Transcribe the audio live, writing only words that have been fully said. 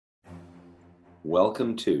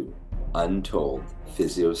Welcome to Untold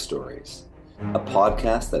Physio Stories, a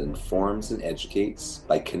podcast that informs and educates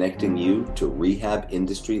by connecting you to rehab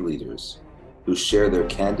industry leaders who share their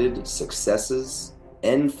candid successes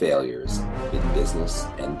and failures in business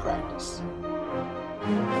and practice.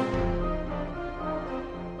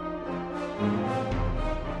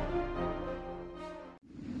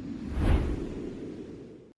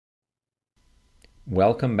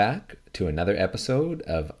 Welcome back to another episode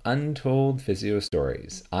of Untold Physio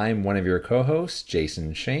Stories. I'm one of your co-hosts,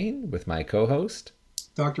 Jason Shane, with my co-host,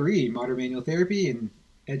 Dr. E, Modern Manual Therapy and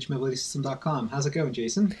EdgeMobilitySystem.com. How's it going,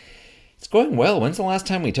 Jason? It's going well. When's the last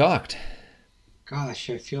time we talked? Gosh,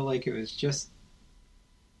 I feel like it was just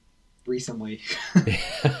recently.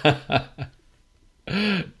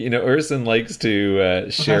 Urson likes to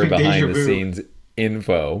share behind-the-scenes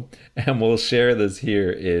info, and we'll share this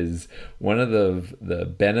here. Is one of the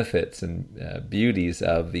benefits and beauties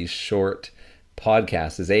of these short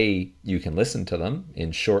podcasts is you can listen to them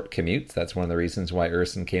in short commutes. That's one of the reasons why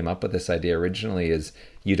Urson came up with this idea originally, is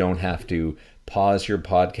you don't have to pause your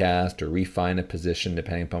podcast or refine a position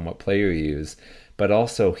depending upon what player you use. But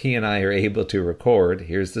also he and I are able to record,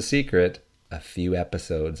 here's the secret, a few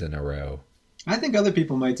episodes in a row. I think other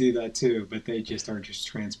people might do that too, but they just aren't just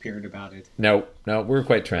transparent about it. No, we're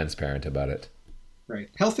quite transparent about it. Right.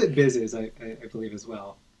 Health Fit Biz is, I believe, as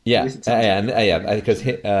well. Yeah, because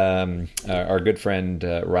our good friend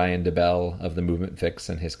Ryan DeBell of the Movement Fix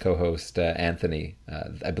and his co-host Anthony,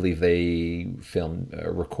 I believe they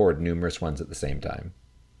record numerous ones at the same time.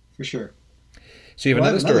 For sure. So you have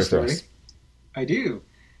another story for us. I do.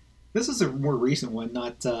 This is a more recent one,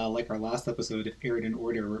 not like our last episode aired in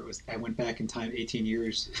order, where I went back in time 18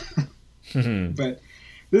 years. But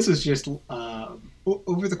this is just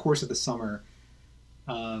over the course of the summer.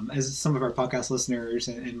 As some of our podcast listeners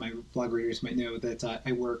and my blog readers might know, that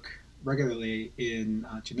I work regularly in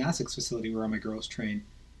a gymnastics facility where all my girls train.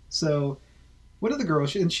 So one of the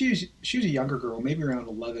girls, and she was a younger girl, maybe around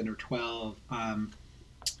 11 or 12,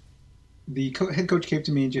 the head coach came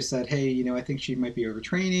to me and just said, hey, I think she might be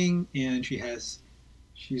overtraining, and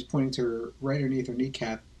she's pointing to her right underneath her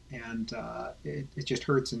kneecap, and it just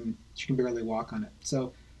hurts, and she can barely walk on it.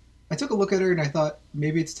 So I took a look at her, and I thought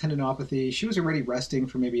maybe it's tendinopathy. She was already resting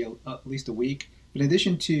for maybe at least a week. But in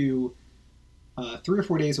addition to 3 or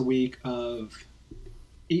 4 days a week of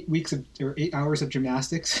 8 hours of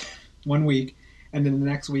gymnastics, 1 week, and then the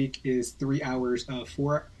next week is 3 days of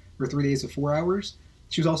 4 hours.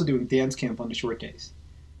 She was also doing dance camp on the short days.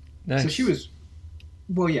 Nice. So she was,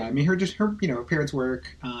 well, yeah. I mean, her parents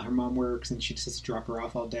work, her mom works, and she just has to drop her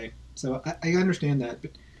off all day. So I understand that,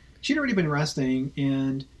 but she'd already been resting,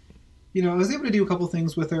 and I was able to do a couple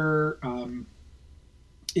things with her.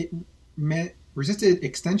 Resisted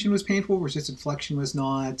extension was painful, resisted flexion was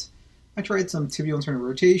not. I tried some tibial internal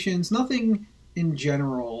rotations. Nothing in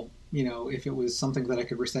general, if it was something that I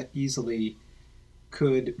could reset easily,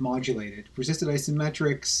 could modulate it. Resisted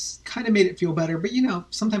isometrics kind of made it feel better, but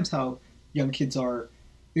sometimes how young kids are,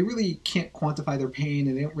 they really can't quantify their pain,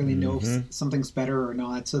 and they don't really know if something's better or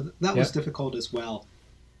not. So that was difficult as well.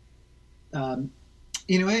 And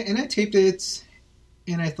I taped it,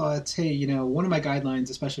 and I thought, hey, one of my guidelines,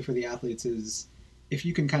 especially for the athletes, is if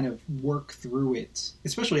you can kind of work through it,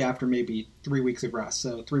 especially after maybe 3 weeks of rest.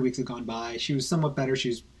 So 3 weeks had gone by. She was somewhat better. She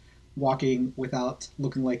was walking without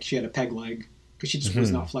looking like she had a peg leg, because she just was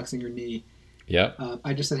not flexing her knee. Yeah.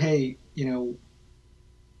 I just said, hey,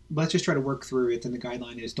 let's just try to work through it. And the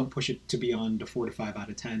guideline is don't push it to beyond a 4 to 5 out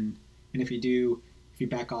of 10. And if you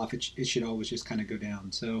back off, it should always just kind of go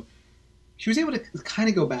down. So she was able to kind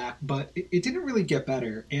of go back, but it didn't really get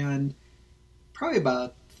better. And probably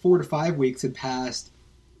about 4 to 5 weeks had passed,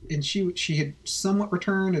 and she had somewhat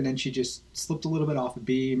returned, and then she just slipped a little bit off a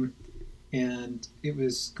beam, and it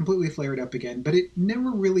was completely flared up again. But it never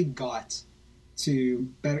really got to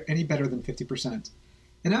any better than 50%.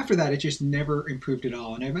 And after that, it just never improved at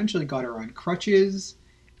all. And I eventually got her on crutches.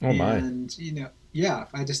 Oh my! And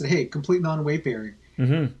I just said, hey, complete non-weight bearing.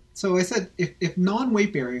 Mm-hmm. So I said, if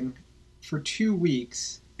non-weight bearing for 2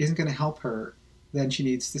 weeks isn't going to help her, then she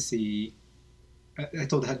needs to see. I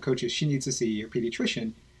told the head coaches she needs to see her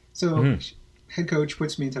pediatrician. So head coach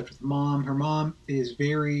puts me in touch with mom. Her mom is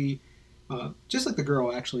very, just like the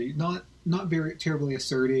girl actually, not very terribly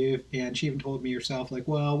assertive, and she even told me herself, like,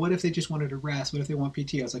 well, what if they just wanted to rest? What if they want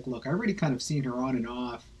PT? I was like, look, I already kind of seen her on and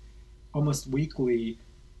off almost weekly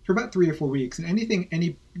for about 3 or 4 weeks, and anything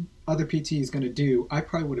any other PT is going to do, I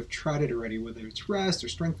probably would have tried it already, whether it's rest or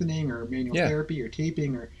strengthening or manual therapy or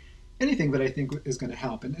taping or anything that I think is going to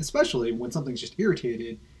help. And especially when something's just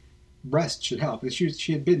irritated, rest should help.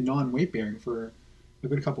 She had been non-weight bearing for a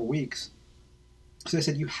good couple weeks. So I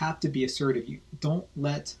said, you have to be assertive. You don't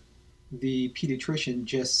let the pediatrician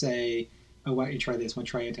just say, oh, why don't you try this? Why don't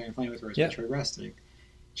you try anti-inflammatories? Why don't you try resting?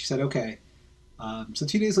 She said, okay. So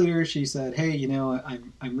 2 days later, she said, hey,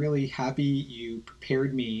 I'm really happy you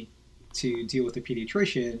prepared me to deal with the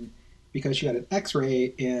pediatrician because she got an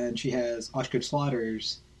x-ray and she has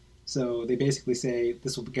Osgood-Schlatters. So they basically say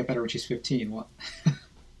this will get better when she's 15. Well,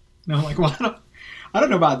 and I'm like, well, I don't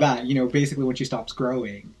know about that. Basically when she stops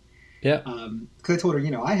growing. Yeah. Because I told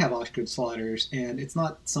her, I have Osgood-Schlatters, and it's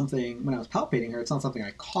not something, when I was palpating her, it's not something I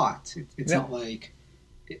caught. It's not like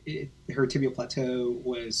her tibial plateau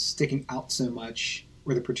was sticking out so much,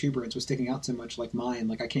 or the protuberance was sticking out so much like mine.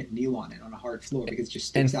 Like I can't kneel on it on a hard floor because it just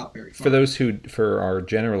sticks out very far. For our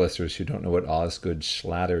general listeners who don't know what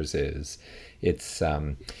Osgood-Schlatters is, it's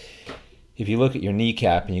if you look at your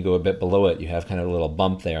kneecap and you go a bit below it, you have kind of a little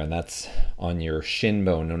bump there, and that's on your shin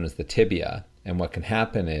bone known as the tibia. And what can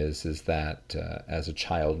happen is that as a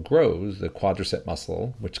child grows, the quadricep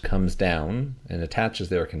muscle, which comes down and attaches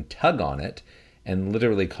there, can tug on it and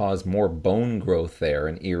literally cause more bone growth there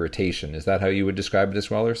and irritation. Is that how you would describe it as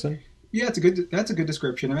well, Urson? Yeah, that's a good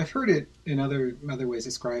description. And I've heard it in other ways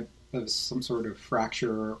described as some sort of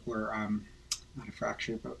fracture or not a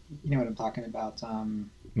fracture, but you know what I'm talking about.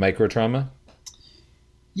 Microtrauma?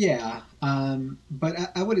 Yeah, but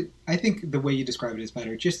I think the way you describe it is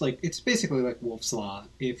better. Just like, it's basically like Wolff's Law.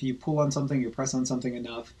 If you pull on something, you press on something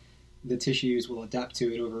enough, the tissues will adapt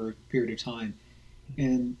to it over a period of time.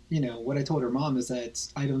 And, what I told her mom is that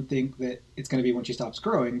I don't think that it's going to be when she stops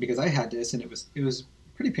growing, because I had this and it was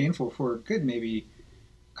pretty painful for a good maybe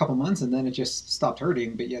a couple months, and then it just stopped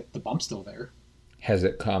hurting, but yet the bump's still there. Has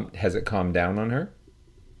it calmed down on her?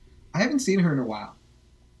 I haven't seen her in a while.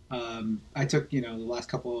 I took, the last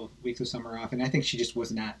couple of weeks of summer off, and I think she just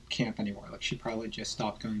wasn't at camp anymore. Like, she probably just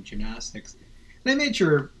stopped going to gymnastics. And I made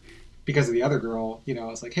sure, because of the other girl, I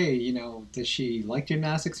was like, hey, does she like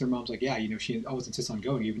gymnastics? Her mom's like, yeah, she always insists on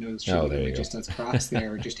going, even though she just does crafts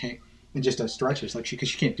there and just does stretches, like because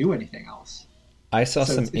she can't do anything else. I saw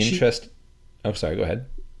some interest. Oh, sorry, go ahead.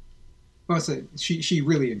 Well, so she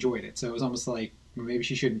really enjoyed it, so it was almost like, well, maybe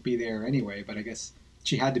she shouldn't be there anyway, but I guess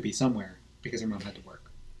she had to be somewhere because her mom had to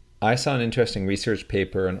work. I saw an interesting research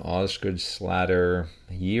paper on Osgood-Schlatter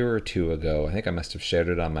a year or two ago. I think I must have shared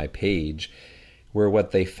it on my page, where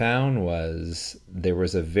what they found was there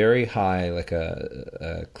was a very high, like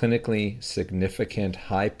a clinically significant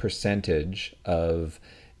high percentage of,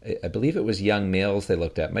 I believe it was young males they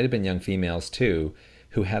looked at, might have been young females too,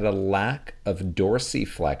 who had a lack of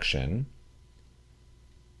dorsiflexion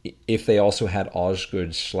if they also had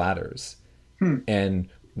Osgood-Schlatters. And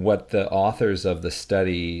what the authors of the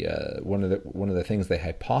study, one of the things they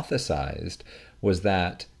hypothesized was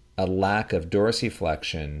that a lack of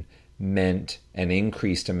dorsiflexion meant an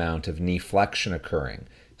increased amount of knee flexion occurring.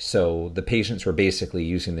 So the patients were basically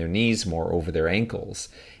using their knees more over their ankles.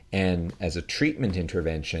 And as a treatment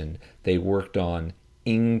intervention, they worked on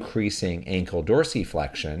increasing ankle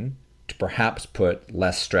dorsiflexion to perhaps put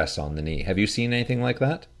less stress on the knee. Have you seen anything like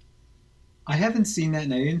that? I haven't seen that,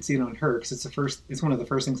 and I didn't see it on her because it's one of the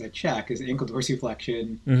first things I check is ankle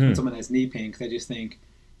dorsiflexion when someone has knee pain, because I just think,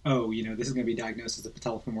 this is going to be diagnosed as a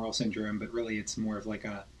patellofemoral syndrome, but really it's more of like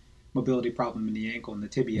a mobility problem in the ankle and the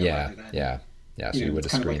tibia. Yeah. So you would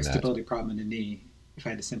it's kind of like a stability problem in the knee, if I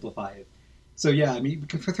had to simplify it. So yeah, I mean,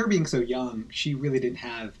 with her being so young, she really didn't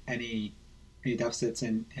have any deficits,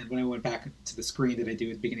 and when I went back to the screen that I do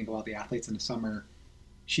at the beginning of all the athletes in the summer,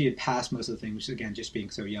 she had passed most of the things, again, just being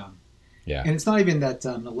so young. Yeah. And it's not even that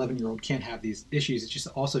an 11-year-old can't have these issues. It's just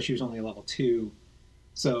also she was only a level 2.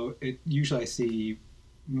 So usually I see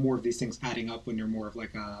more of these things adding up when you're more of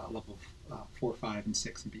like a level 4, 5, and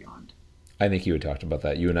 6 and beyond. I think you had talked about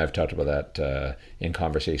that. You and I have talked about that in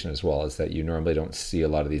conversation as well, is that you normally don't see a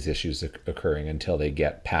lot of these issues occurring until they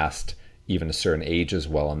get past even a certain age as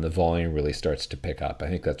well, and the volume really starts to pick up. I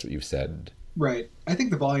think that's what you've said. Right. I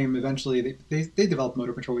think the volume, eventually, they develop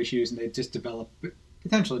motor control issues, and they just develop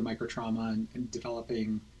potentially microtrauma and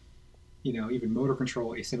developing, even motor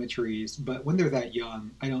control asymmetries. But when they're that young,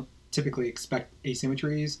 I don't typically expect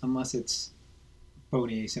asymmetries unless it's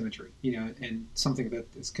bony asymmetry, and something that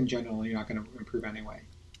is congenital, you're not going to improve anyway.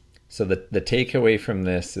 So the takeaway from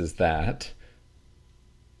this is that?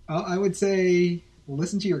 I would say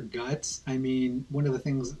listen to your gut. I mean, one of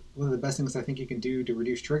the best things I think you can do to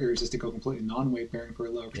reduce triggers is to go completely non-weight bearing for a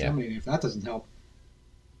lower extremity. And if that doesn't help,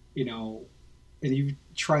 and you've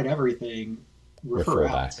tried everything, refer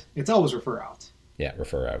out. Back. It's always refer out. Yeah,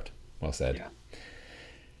 refer out. Well said.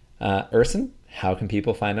 Yeah. Urson, how can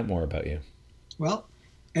people find out more about you? Well,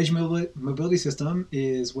 Edge Mobility System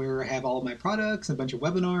is where I have all of my products, a bunch of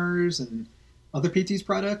webinars, and other PT's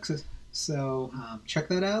products. So check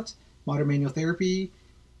that out. Modern Manual Therapy.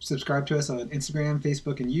 Subscribe to us on Instagram,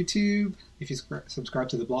 Facebook, and YouTube. If you subscribe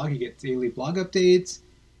to the blog, you get daily blog updates.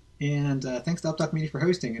 And thanks to UpDoc Media for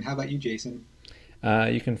hosting. And how about you, Jason?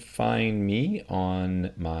 You can find me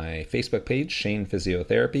on my Facebook page, Shane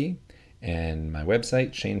Physiotherapy, and my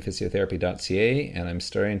website, shanephysiotherapy.ca. And I'm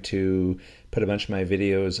starting to put a bunch of my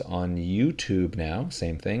videos on YouTube now.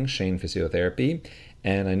 Same thing, Shane Physiotherapy.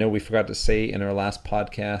 And I know we forgot to say in our last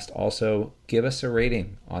podcast, also give us a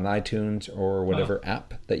rating on iTunes or whatever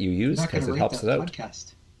app that you use, because it helps us out.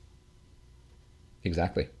 Podcast.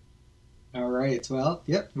 Exactly. All right. Well,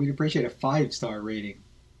 yep, we'd appreciate a 5-star rating.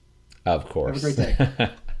 Of course. Have a great day.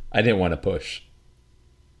 I didn't want to push.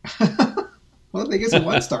 Well, they get a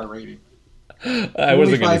 1-star rating. I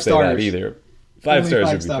wasn't going to say that either. 5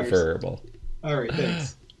 stars would be preferable. All right.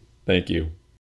 Thanks. Thank you.